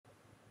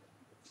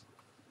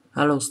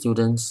Hello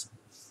students,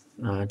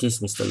 this is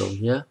Mr. Low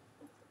here.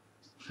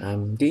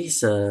 This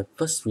is the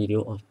first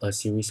video of a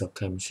series of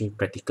chemistry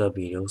practical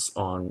videos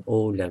on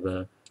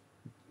O-level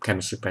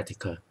chemistry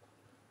practical.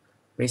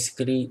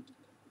 Basically,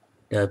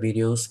 the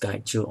videos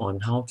guide you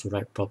on how to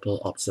write proper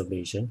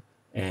observation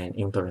and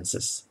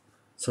inferences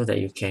so that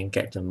you can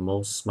get the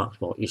most mark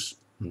for each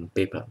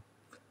paper.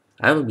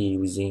 I will be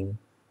using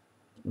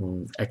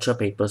actual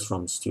papers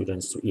from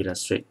students to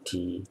illustrate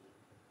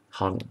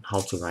how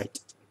to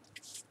write.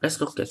 Let's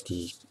look at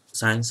the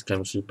Science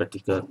Chemistry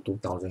Practical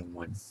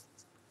 2001.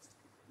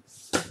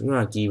 You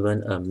are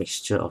given a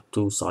mixture of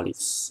two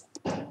solids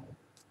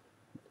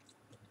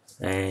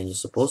and you're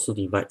supposed to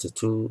divide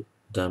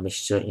the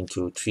mixture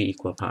into three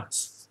equal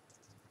parts.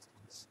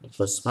 The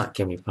first part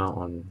can be found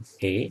on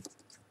A,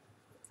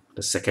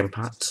 the second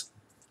part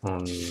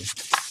on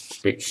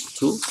page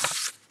 2,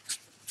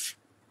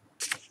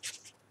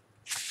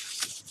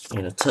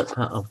 and the third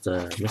part of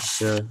the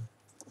mixture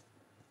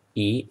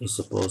E is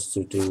supposed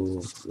to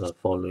do the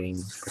following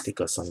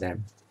practicals on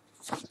them.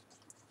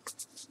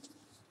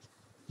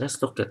 Let's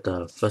look at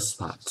the first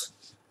part.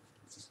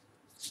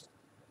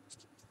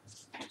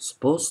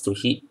 Supposed to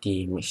heat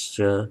the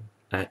mixture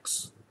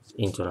X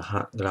into the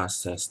hard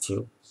glass test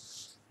tube.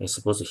 It's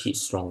supposed to heat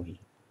strongly.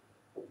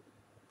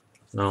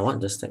 Now what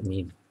does that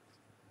mean?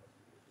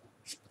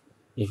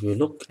 If you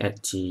look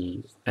at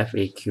the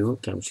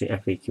FAQ, chemistry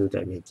FAQ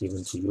that we have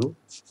given to you,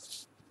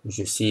 you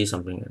should see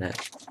something like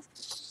that.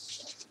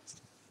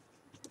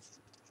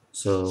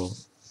 So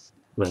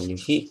when you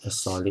heat a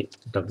solid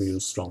W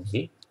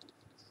strongly,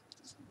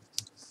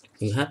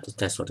 you have to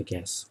test for the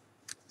gas.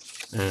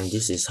 And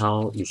this is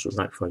how you should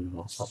write for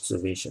your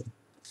observation.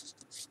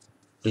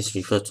 Please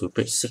refer to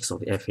page 6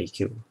 of the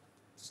FAQ.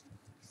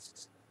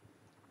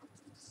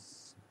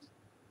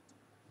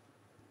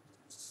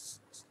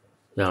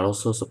 You are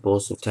also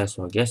supposed to test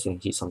for gas when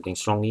you heat something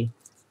strongly.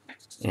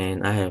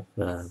 And I have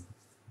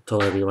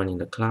told everyone in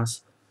the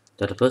class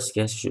that the first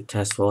gas you should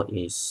test for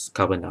is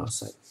carbon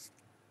dioxide.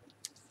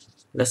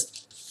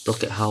 Let's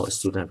look at how a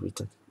student have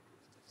written.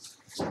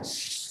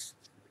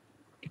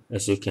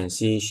 As you can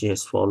see, she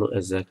has followed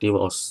exactly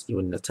what was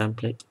given in the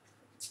template.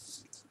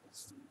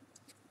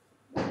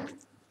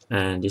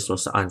 And this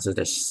was the answer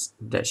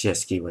that she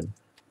has given.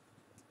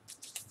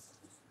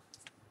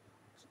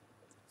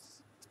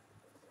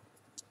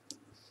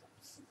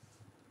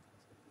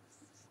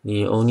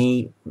 The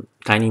only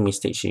tiny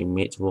mistake she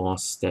made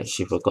was that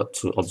she forgot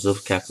to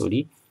observe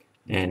carefully,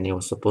 and it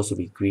was supposed to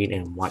be green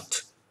and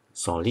white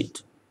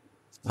solid.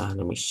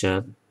 The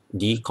mixture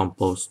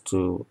decomposed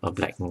to a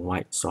black and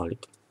white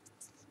solid.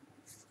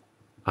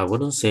 I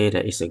wouldn't say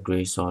that it's a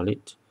gray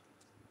solid.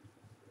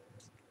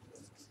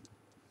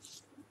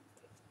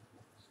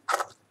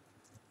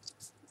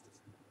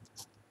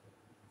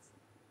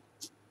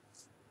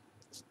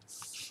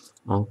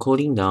 On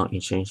cooling down,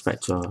 it changed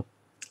back to a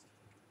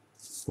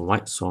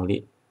white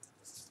solid.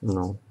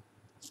 No,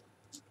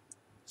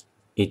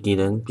 it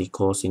didn't,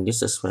 because in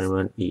this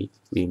experiment it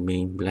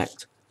remained black.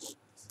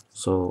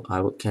 So I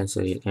would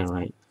cancel it and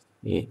write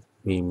it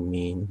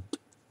remained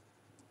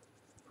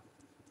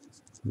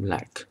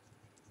black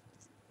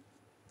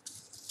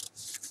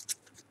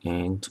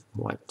and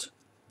white.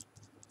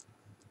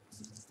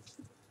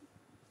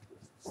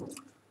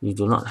 You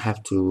do not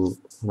have to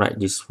write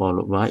this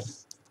followed by.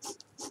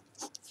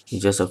 You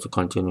just have to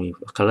continue.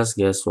 If a colorless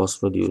gas was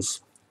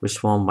produced which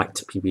formed white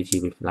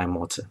PBT with lime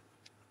water.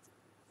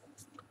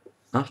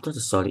 After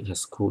the solid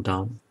has cooled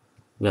down,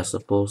 we are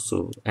supposed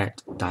to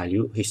add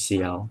dilute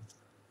HCl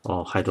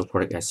or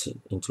hydrochloric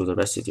acid into the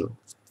residue.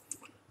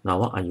 Now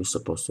what are you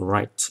supposed to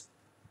write?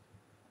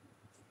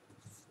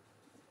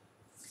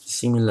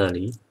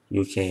 Similarly,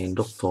 you can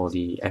look for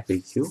the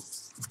FAQ.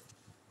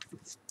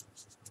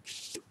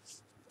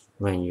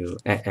 When you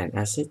add an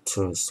acid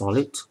to a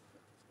solid,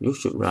 you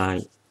should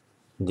write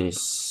this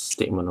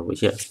statement over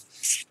here,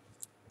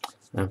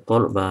 and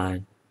followed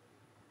by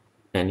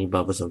any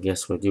bubbles of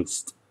gas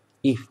produced,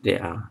 if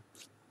there are.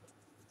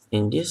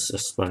 In this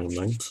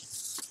experiment,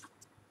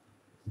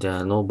 there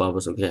are no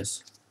bubbles of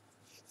gas.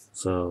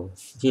 So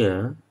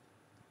here,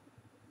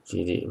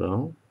 she did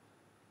wrong.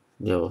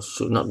 There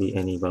should not be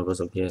any bubbles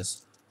of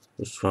gas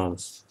which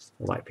forms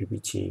white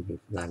PBT with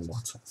lime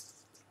water.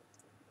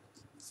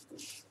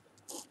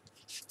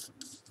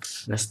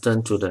 Let's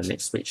turn to the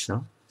next page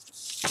now.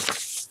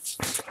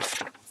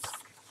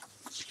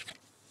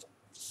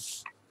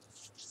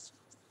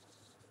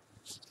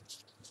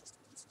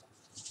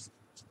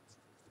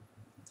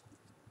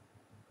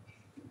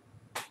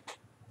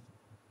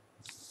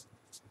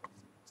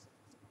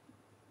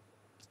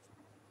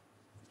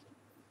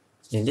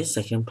 In this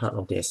second part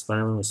of the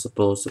experiment, we're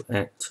supposed to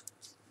add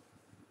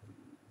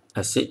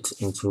acid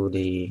into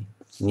the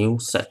new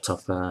set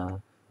of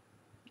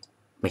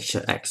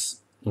mixture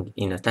X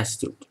in a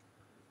test tube.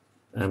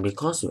 And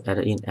because we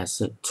added in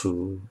acid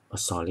to a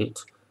solid,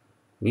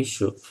 we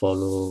should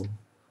follow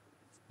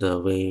the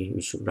way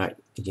we should write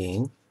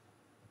again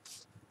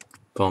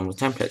from the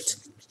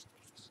template.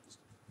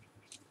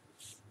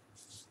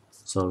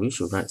 So we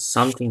should write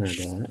something like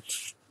that.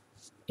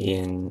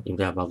 if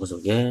there are bubbles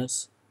of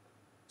gas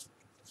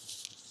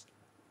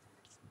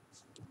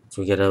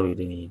together with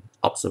the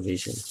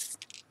observation.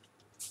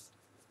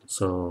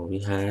 So we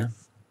have,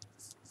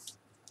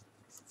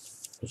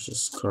 which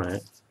is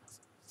correct.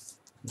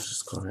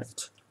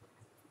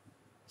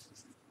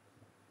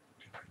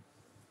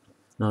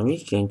 Now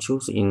we can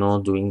choose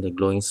ignore doing the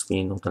glowing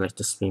spin or the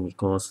lattice spin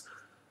because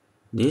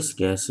this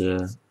gas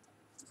here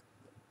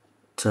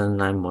turn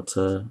lime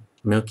water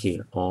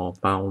milky or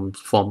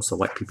forms a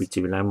white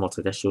PPT with lime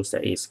water. That shows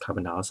that it's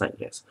carbon dioxide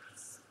gas.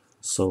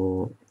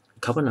 So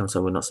carbon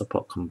dioxide will not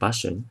support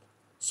combustion,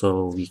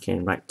 so we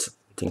can write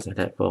things like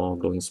that for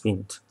glowing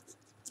spin.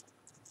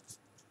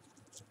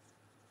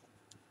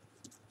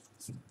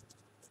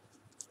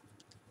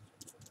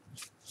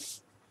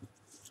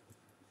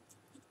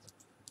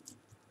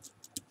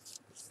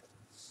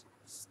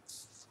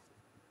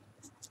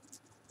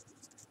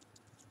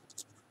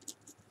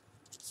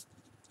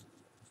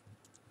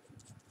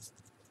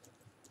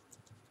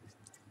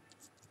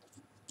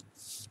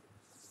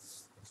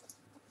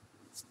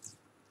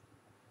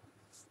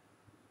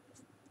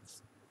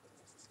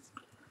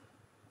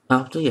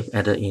 After you've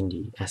added in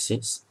the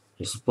acids,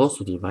 you're supposed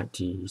to divide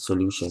the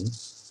solution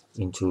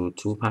into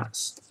two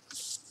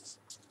parts.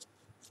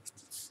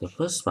 The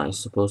first part is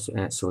supposed to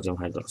add sodium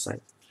hydroxide,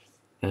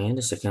 and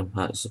the second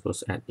part is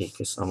supposed to add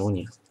aqueous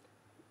ammonia.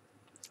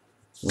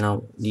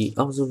 Now, the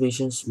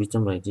observations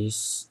written by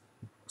this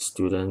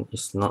student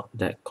is not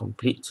that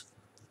complete,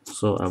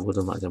 so I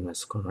wouldn't mark them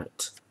as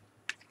correct.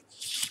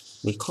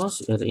 Because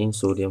you add in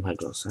sodium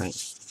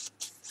hydroxide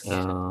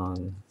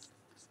and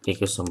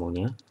aqueous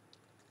ammonia,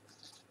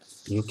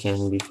 you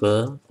can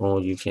refer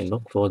or you can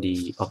look for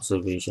the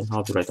observation,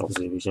 how to write the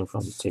observation from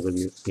the table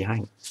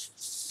behind.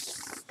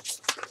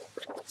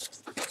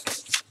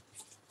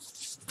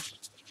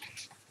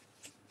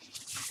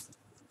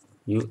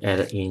 You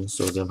added in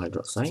sodium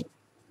hydroxide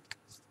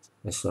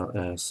as well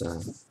as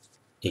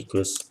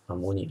aqueous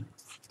ammonia.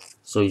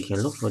 So you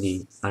can look for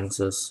the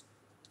answers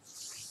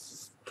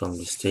from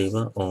this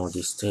table or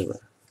this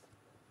table.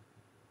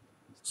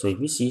 So if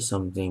you see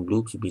something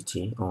blue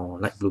PPT or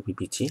light blue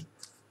PPT,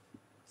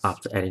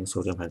 after adding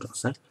sodium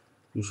hydroxide,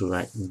 you should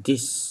write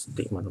this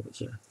statement over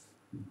here.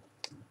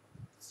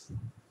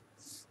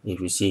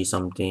 If you see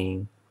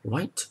something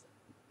white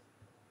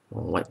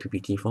or white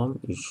PPT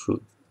form, you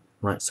should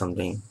write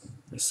something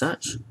as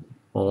such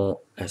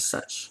or as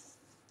such.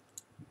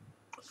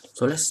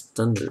 So let's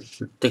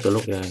take a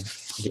look at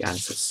the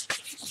answers.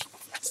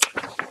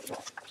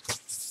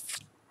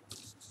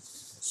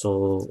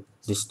 So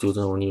this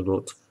student only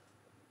wrote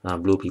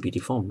blue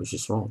PPT form, which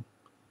is wrong.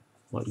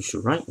 What you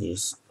should write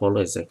is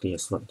follow exactly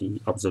as what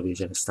the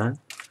observation has done.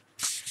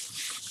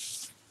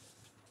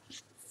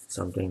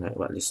 Something like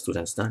what this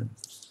student has done.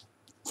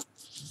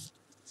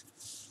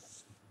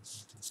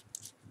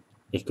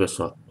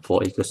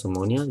 For aqueous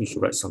ammonia, you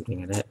should write something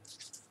like that.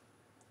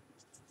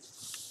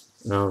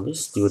 Now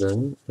this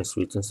student has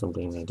written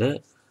something like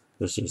that,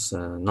 which is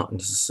not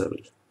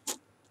necessary.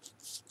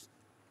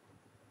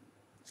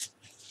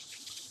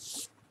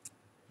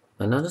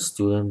 Another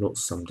student wrote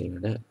something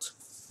like that.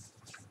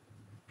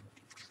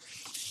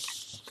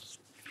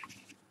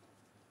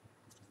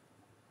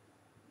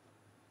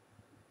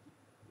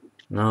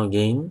 Now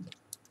again,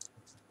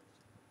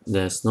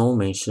 there's no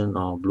mention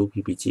of blue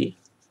PPT,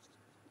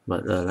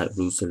 but a light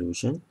blue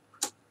solution.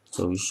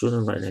 So we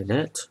shouldn't write like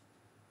that,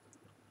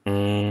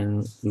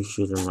 and you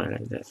shouldn't write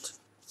like that.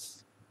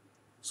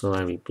 So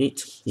I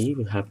repeat, if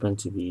you happen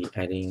to be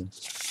adding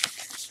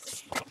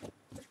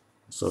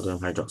sodium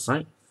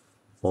hydroxide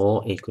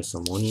or aqueous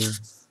ammonia,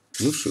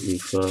 you should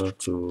refer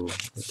to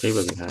the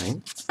table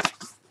behind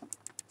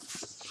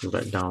to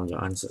write down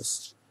your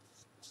answers.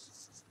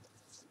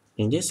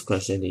 In this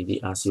question, they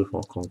did ask you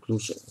for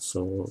conclusion.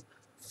 So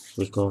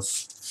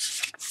because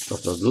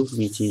of the blue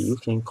PPT, you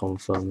can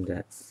confirm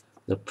that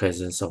the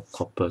presence of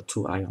copper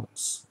 2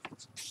 ions.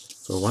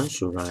 So one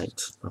should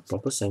write a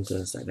proper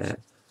sentence like that.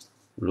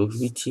 Blue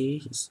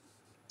PPT is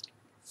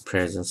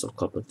presence of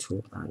copper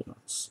 2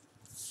 ions.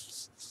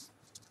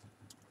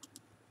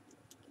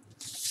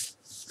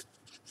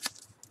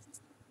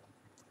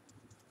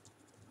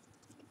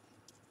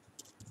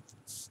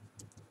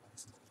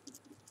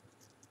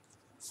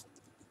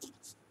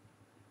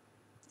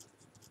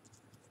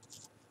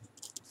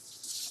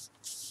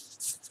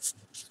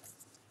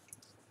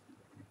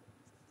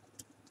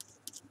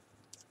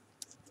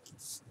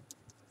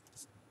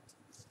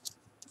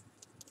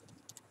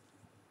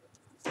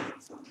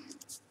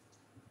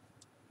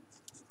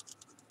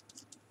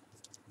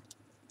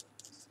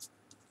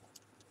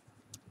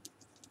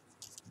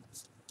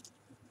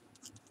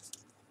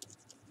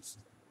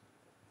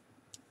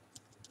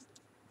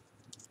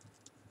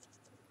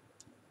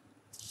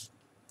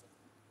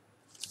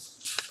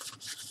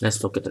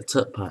 Let's look at the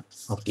third part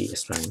of the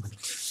experiment.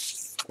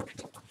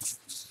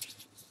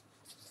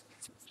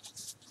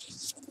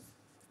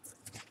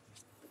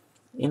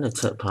 In the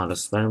third part of the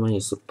experiment, you're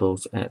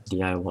supposed to add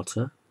DI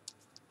water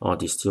or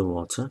distilled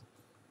water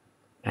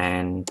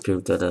and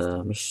filter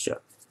the mixture.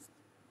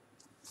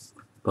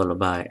 followed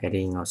by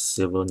adding of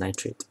silver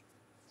nitrate.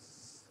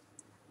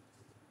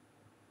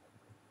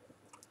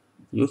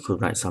 You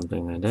could write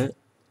something like that.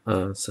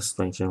 A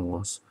suspension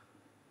was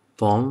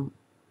formed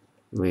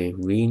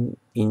with green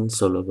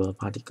insoluble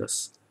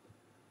particles.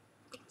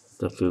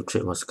 The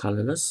filtrate was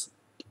colorless,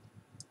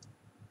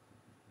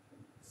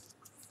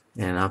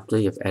 and after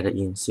you've added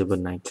in silver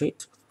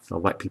nitrate, a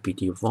white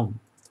PPT will form.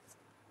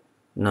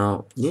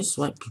 Now, this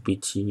white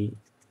PPT,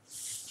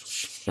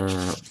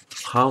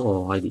 how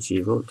or why did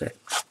you wrote that?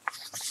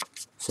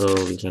 So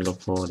we can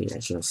look for the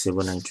actual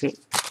silver nitrate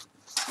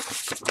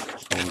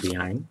from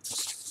behind,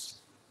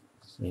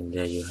 and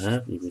there you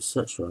have. If you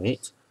search for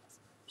it,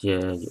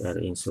 here you add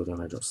in sodium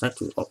hydroxide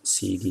to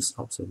see these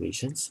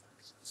observations.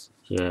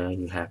 Here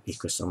you have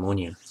aqueous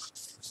ammonia.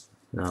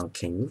 Now,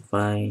 can you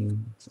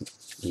find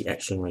the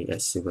action where you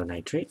add silver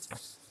nitrate?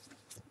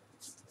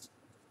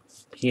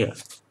 Here,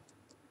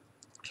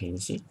 can you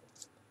see?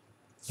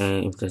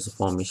 And if there's a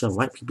formation of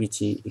white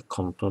PPT, it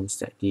confirms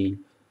that the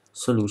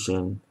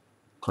solution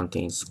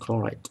contains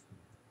chloride.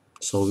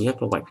 So we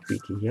have a white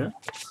PPT here.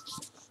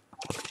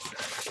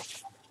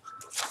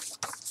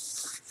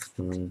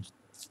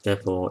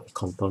 Therefore, it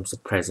confirms the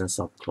presence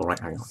of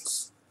chloride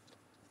ions.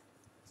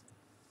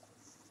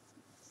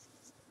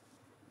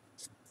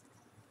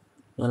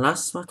 The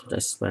last part of the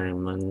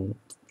experiment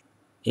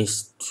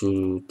is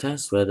to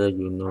test whether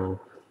you know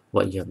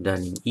what you have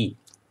done in E.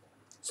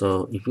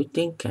 So if you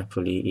think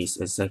carefully, it's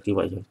exactly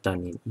what you have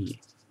done in E.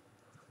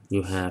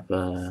 You have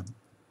a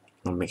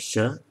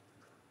mixture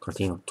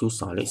containing of two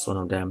solids. One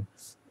of them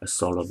is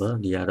soluble,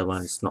 the other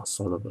one is not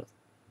soluble.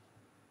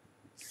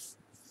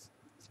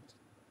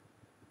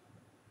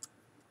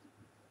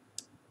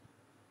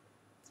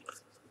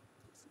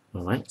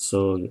 Alright,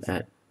 so you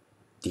add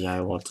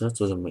DI water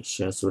to the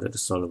mixture so that the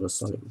soluble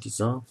solid will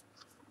dissolve.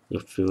 You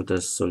fill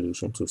the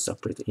solution to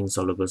separate the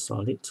insoluble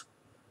solid.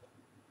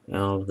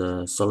 Now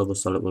the soluble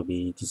solid will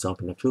be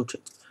dissolved in the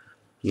filtrate.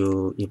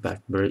 You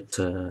evaporate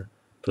the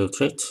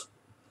filtrate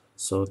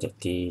so that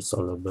the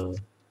soluble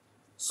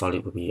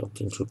solid will be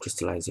obtained through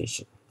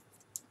crystallization.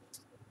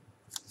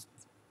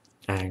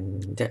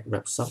 And that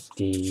wraps up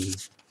the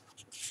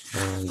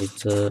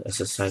little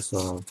exercise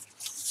of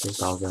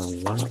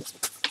 2001.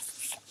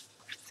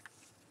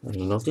 And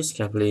you notice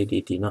carefully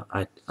they did not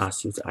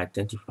ask you to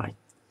identify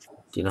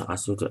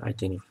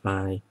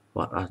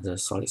what are the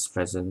solids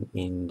present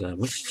in the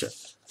mixture.